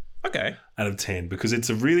 Okay. Out of 10, because it's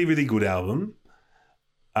a really, really good album.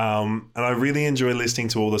 And I really enjoy listening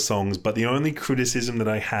to all the songs, but the only criticism that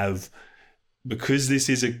I have, because this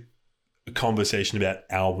is a conversation about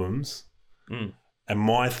albums, and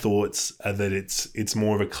my thoughts are that it's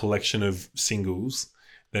more of a collection of singles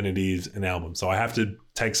than it is an album. So I have to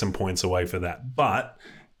take some points away for that. But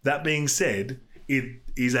that being said, it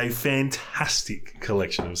is a fantastic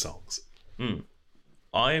collection of songs.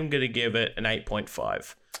 I am going to give it an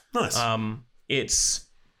 8.5. Nice. It's...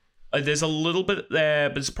 there's a little bit there,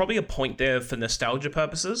 but there's probably a point there for nostalgia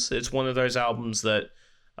purposes. It's one of those albums that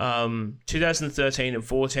 2013 and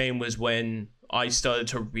 14 was when I started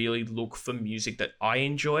to really look for music that I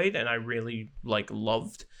enjoyed and I really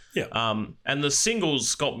loved. Yeah. And the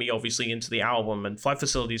singles got me obviously into the album, and Flight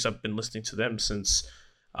Facilities, I've been listening to them since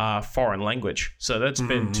Foreign Language. So that's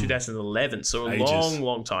been 2011. So a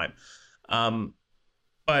long time.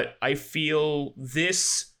 But I feel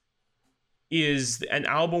this is an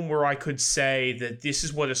album where I could say that this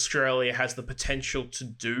is what Australia has the potential to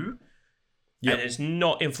do. Yep. And it's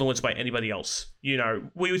not influenced by anybody else. You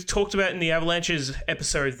know, we talked about in the Avalanches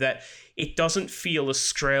episode that it doesn't feel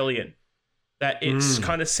Australian, that it's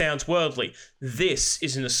kind of sounds worldly. This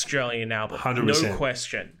is an Australian album, 100%. No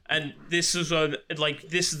question. And this is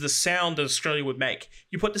this is the sound that Australia would make.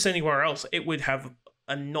 You put this anywhere else, it would have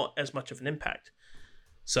not as much of an impact.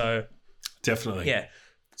 So, definitely, yeah.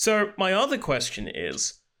 So my other question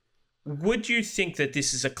is, would you think that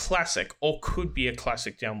this is a classic or could be a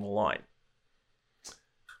classic down the line?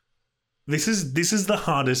 This is the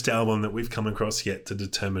hardest album that we've come across yet to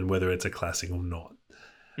determine whether it's a classic or not.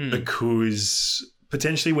 Because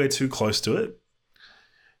potentially we're too close to it.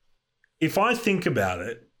 If I think about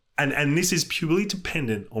it, and this is purely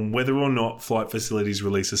dependent on whether or not Flight Facilities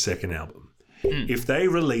release a second album. If they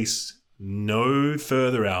release no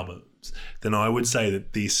further albums, then I would say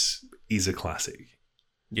that this is a classic.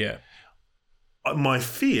 Yeah. My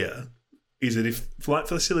fear is that if Flight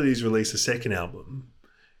Facilities release a second album,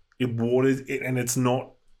 and it's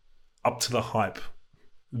not up to the hype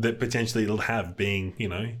that potentially it'll have, being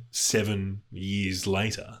 7 years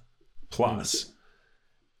later plus,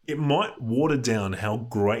 it might water down how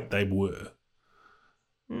great they were.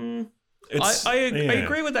 I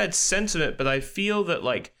agree with that sentiment, but I feel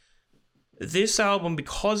that this album,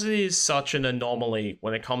 because it is such an anomaly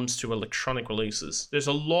when it comes to electronic releases, there's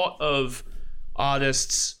a lot of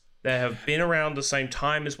artists that have been around the same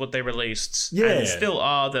time as what they released, and still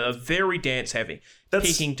are, that are very dance heavy.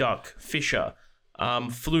 Peking Duck, Fisher,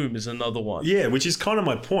 Flume is another one. Yeah, which is kind of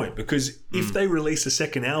my point, because if they release a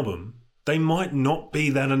second album, they might not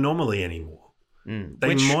be that anomaly anymore.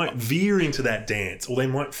 They might veer into that dance, or they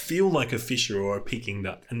might feel like a Fisher or a Peking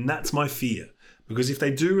Duck, and that's my fear. Because if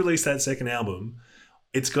they do release that second album,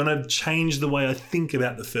 it's going to change the way I think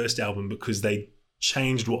about the first album, because they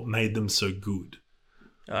changed what made them so good.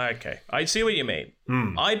 Okay, I see what you mean.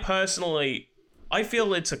 I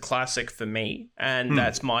feel it's a classic for me, and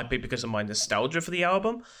that might be because of my nostalgia for the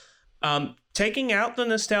album. Taking out the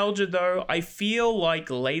nostalgia, though, I feel like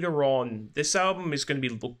later on, this album is going to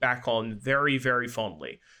be looked back on very, very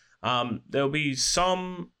fondly. There'll be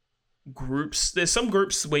some groups. There's some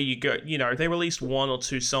groups where you go, they released 1 or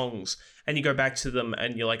 2 songs, and you go back to them,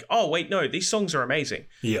 and you're like, oh, wait, no, these songs are amazing.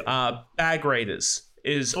 Yeah. Bag Raiders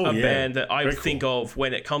is a band that I think of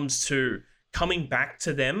when it comes to coming back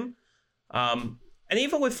to them. And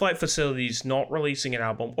even with Flight Facilities not releasing an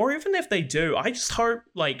album, or even if they do, I just hope,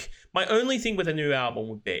 my only thing with a new album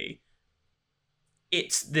would be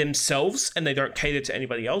it's themselves and they don't cater to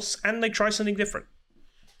anybody else and they try something different.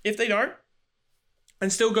 If they don't,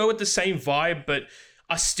 and still go with the same vibe, but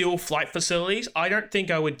are still Flight Facilities, I don't think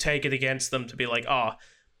I would take it against them to be like,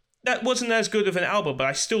 that wasn't as good of an album, but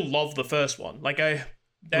I still love the first one.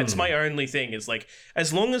 That's my only thing, is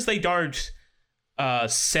as long as they don't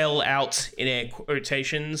sell out, in air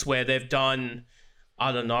quotations, where they've done,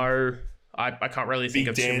 I don't know, I can't really think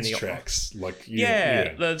of too many tracks.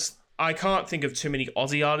 I can't think of too many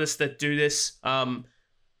Aussie artists that do this.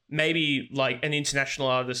 Maybe an international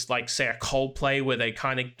artist, say a Coldplay, where they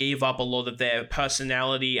kind of give up a lot of their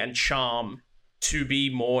personality and charm to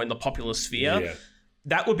be more in the popular sphere. Yeah.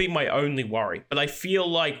 That would be my only worry. But I feel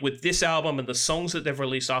like with this album and the songs that they've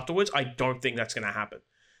released afterwards, I don't think that's going to happen.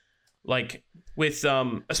 With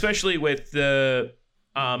especially with the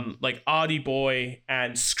Artie Boy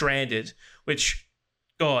and Stranded, which,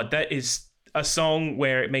 God, that is a song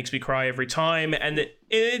where it makes me cry every time, and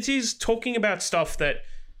it is talking about stuff that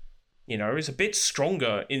is a bit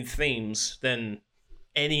stronger in themes than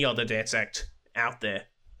any other dance act out there.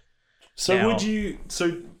 So now,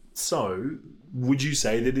 would you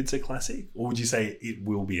say that it's a classic, or would you say it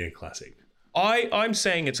will be a classic? I'm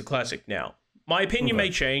saying it's a classic now. My opinion may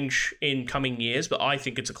change in coming years, but I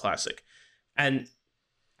think it's a classic. And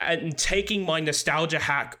taking my nostalgia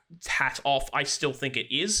hat off, I still think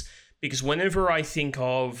it is, because whenever I think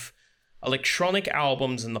of electronic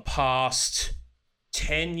albums in the past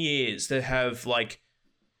 10 years that have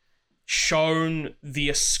shown the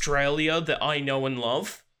Australia that I know and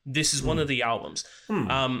love, this is one of the albums.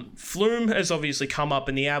 Flume has obviously come up,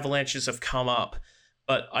 and the Avalanches have come up,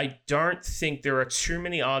 but I don't think there are too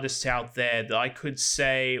many artists out there that I could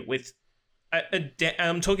say with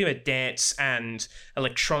I'm talking about dance and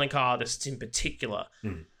electronic artists in particular,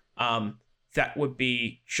 that would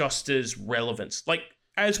be just as relevant. Like,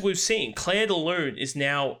 as we've seen, Claire de Lune is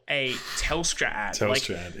now a Telstra ad.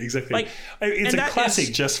 Telstra ad, exactly. It's a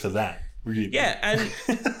classic just for that. Really. Yeah,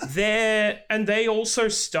 and they also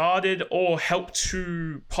started or helped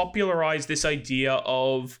to popularize this idea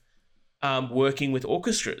of working with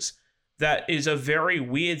orchestras. That is a very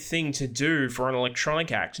weird thing to do for an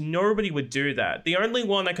electronic act. Nobody would do that. The only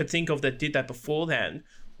one I could think of that did that before then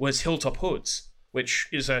was Hilltop Hoods, which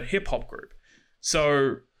is a hip-hop group.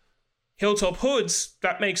 So Hilltop Hoods,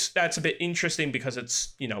 that's a bit interesting because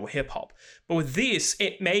it's, hip-hop. But with this,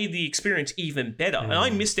 it made the experience even better. And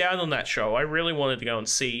I missed out on that show. I really wanted to go and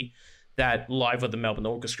see that live with the Melbourne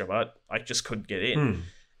Orchestra, but I just couldn't get in.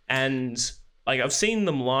 And I've seen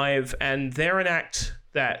them live, and they're an act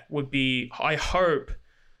that would be, I hope,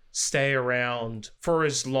 stay around for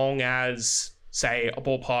as long as, say, a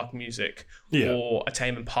Ballpark Music or a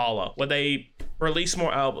Tame Impala, where they release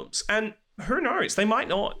more albums. And who knows? They might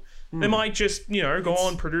not. They might just, go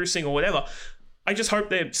on producing or whatever. I just hope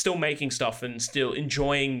they're still making stuff and still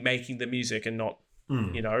enjoying making the music and not,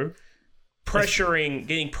 getting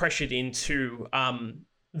pressured into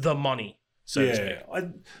the money, so to speak.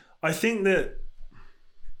 I think that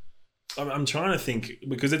I'm trying to think,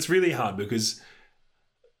 because it's really hard, because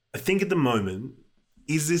I think at the moment,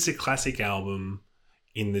 is this a classic album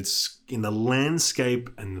in the landscape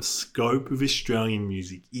and the scope of Australian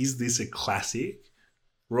music? Is this a classic?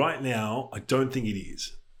 Right now, I don't think it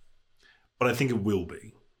is, but I think it will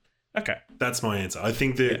be. Okay. That's my answer. I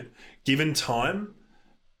think that given time,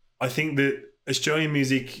 I think that Australian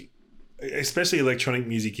music, especially electronic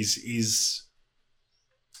music, is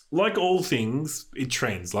like all things, it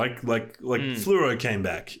trends. Like fluoro came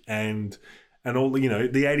back and all, the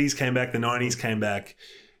 80s came back, the 90s came back.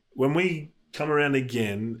 When we come around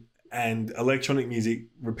again and electronic music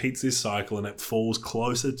repeats this cycle and it falls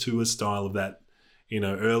closer to a style of that,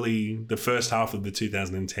 the first half of the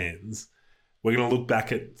 2010s, we're going to look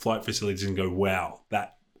back at Flight Facilities and go, wow,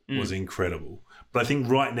 that was incredible. But I think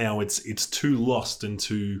right now it's too lost and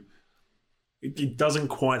it doesn't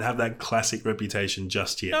quite have that classic reputation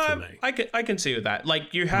just yet for me. I can see with that.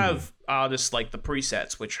 Like, you have artists like the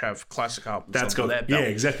Presets, which have classic albums. That's got their belt. Yeah,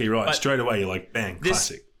 exactly right. But straight away, you're like, bang,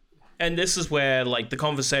 classic. And this is where, the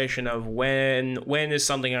conversation of when is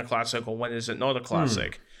something a classic or when is it not a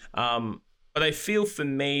classic. But I feel for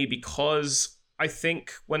me, because I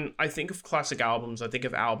think when I think of classic albums, I think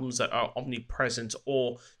of albums that are omnipresent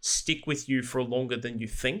or stick with you for longer than you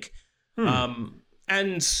think.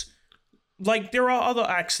 And there are other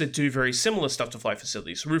acts that do very similar stuff to Flight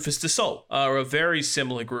Facilities. Rufus Du are a very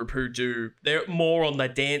similar group they're more on the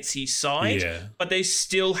dancey side, but they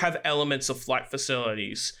still have elements of Flight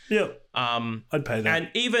Facilities. Yeah. I'd pay that. And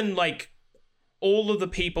even all of the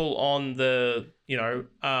people on the,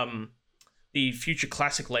 the Future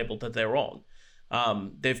Classic label that they're on,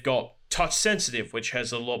 they've got Touch Sensitive, which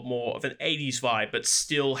has a lot more of an 80s vibe, but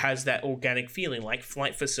still has that organic feeling like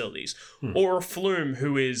Flight Facilities. Or a Flume,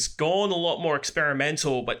 who is gone a lot more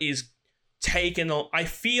experimental, but is taken I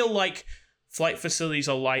feel like Flight Facilities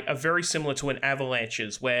are very similar to an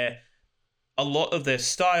Avalanche's, where a lot of their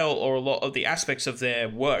style or a lot of the aspects of their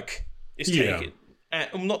work is taken.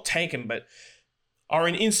 Not taken, but are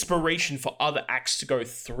an inspiration for other acts to go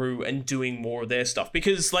through and doing more of their stuff.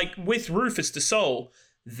 Because with Rufus Du,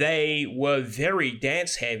 they were very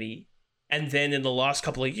dance heavy, and then in the last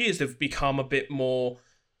couple of years they've become a bit more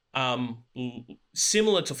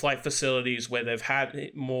similar to Flight Facilities, where they've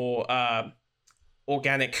had more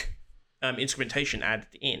organic instrumentation added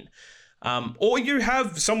in. Or you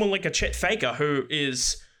have someone like a Chet Faker, who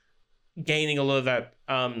is gaining a lot of that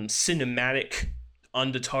cinematic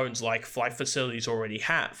undertones like Flight Facilities already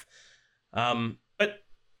have. But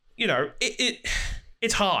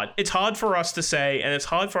it's hard. It's hard for us to say, and it's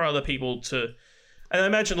hard for other people to. And I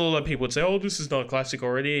imagine a lot of people would say, "Oh, this is not a classic,"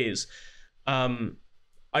 or it is.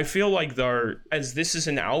 I feel like, though, as this is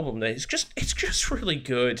an album that it's just really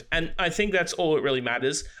good, and I think that's all that really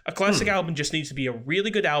matters. A classic album just needs to be a really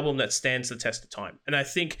good album that stands the test of time. And I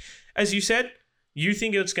think, as you said, you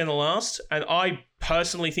think it's going to last, and I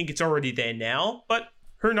personally think it's already there now. But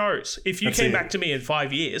who knows? If you came back to me in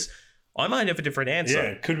 5 years, I might have a different answer. Yeah,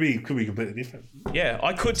 it could be completely different. Yeah,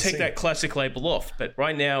 I could take that classic label off, but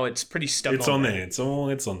right now it's pretty stuck. It's on there. It's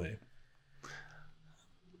on there.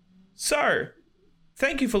 So,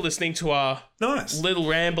 thank you for listening to our little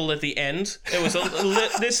ramble at the end. It was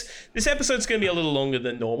this episode's going to be a little longer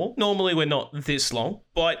than normal. Normally we're not this long,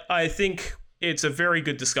 but I think it's a very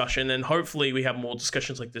good discussion, and hopefully we have more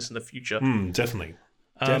discussions like this in the future. Definitely.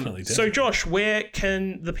 Definitely. So, Josh, where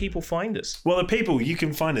can the people find us? Well, the people, you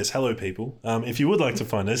can find us. Hello, people. If you would like to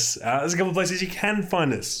find us, there's a couple of places you can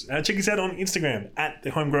find us. Check us out on Instagram at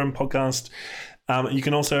the Homegrown Podcast. You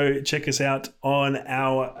can also check us out on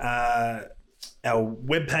our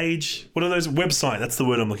webpage. What are those? Website. That's the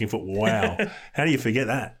word I'm looking for. Wow. How do you forget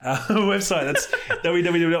that? Website. That's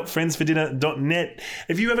www.friendsfordinner.net.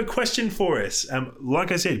 If you have a question for us,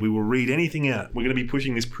 like I said, we will read anything out. We're going to be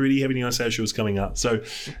pushing this pretty heavily on socials coming up. So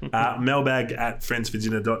mailbag at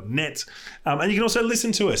friendsfordinner.net. And you can also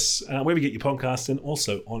listen to us where we get your podcast and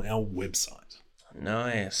also on our website.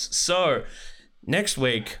 Nice. So next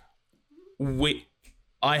week,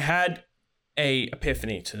 I had a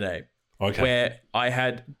epiphany today. Okay. Where I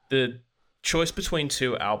had the choice between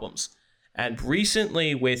two albums. And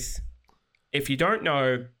recently if you don't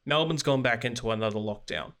know, Melbourne's gone back into another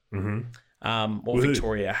lockdown. Mm-hmm. Or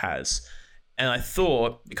Victoria has. And I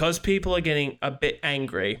thought, because people are getting a bit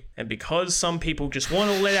angry, and because some people just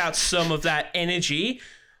want to let out some of that energy,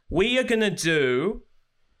 we are going to do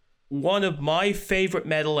one of my favorite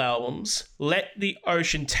metal albums, Let the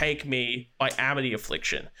Ocean Take Me by Amity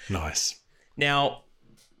Affliction. Nice. Now,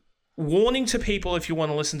 warning to people if you want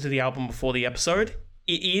to listen to the album before the episode,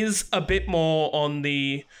 it is a bit more on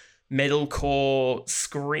the metalcore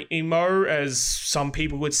screamo, as some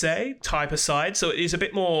people would say, type of side. So it is a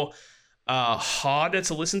bit more harder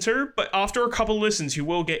to listen to, but after a couple of listens, you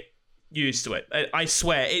will get used to it. I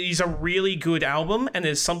swear, it is a really good album, and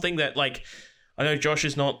there's something that, like, I know Josh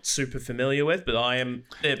is not super familiar with, but I am.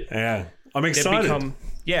 Yeah, I'm excited.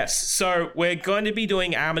 Yes, so we're going to be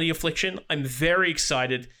doing Amity Affliction. I'm very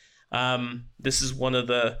excited. This is one of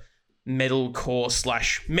the metalcore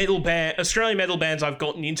 / Australian metal bands I've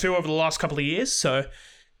gotten into over the last couple of years, so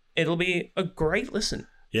it'll be a great listen.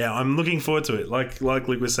 Yeah, I'm looking forward to it. Like Luke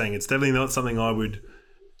was saying, it's definitely not something I would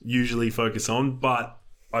usually focus on, but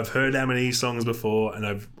I've heard Amity songs before and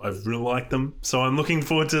I've really liked them, so I'm looking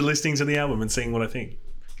forward to listening to the album and seeing what I think.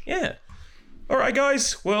 Yeah. All right,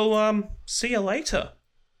 guys. Well, see you later.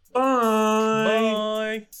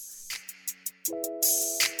 Bye. Bye.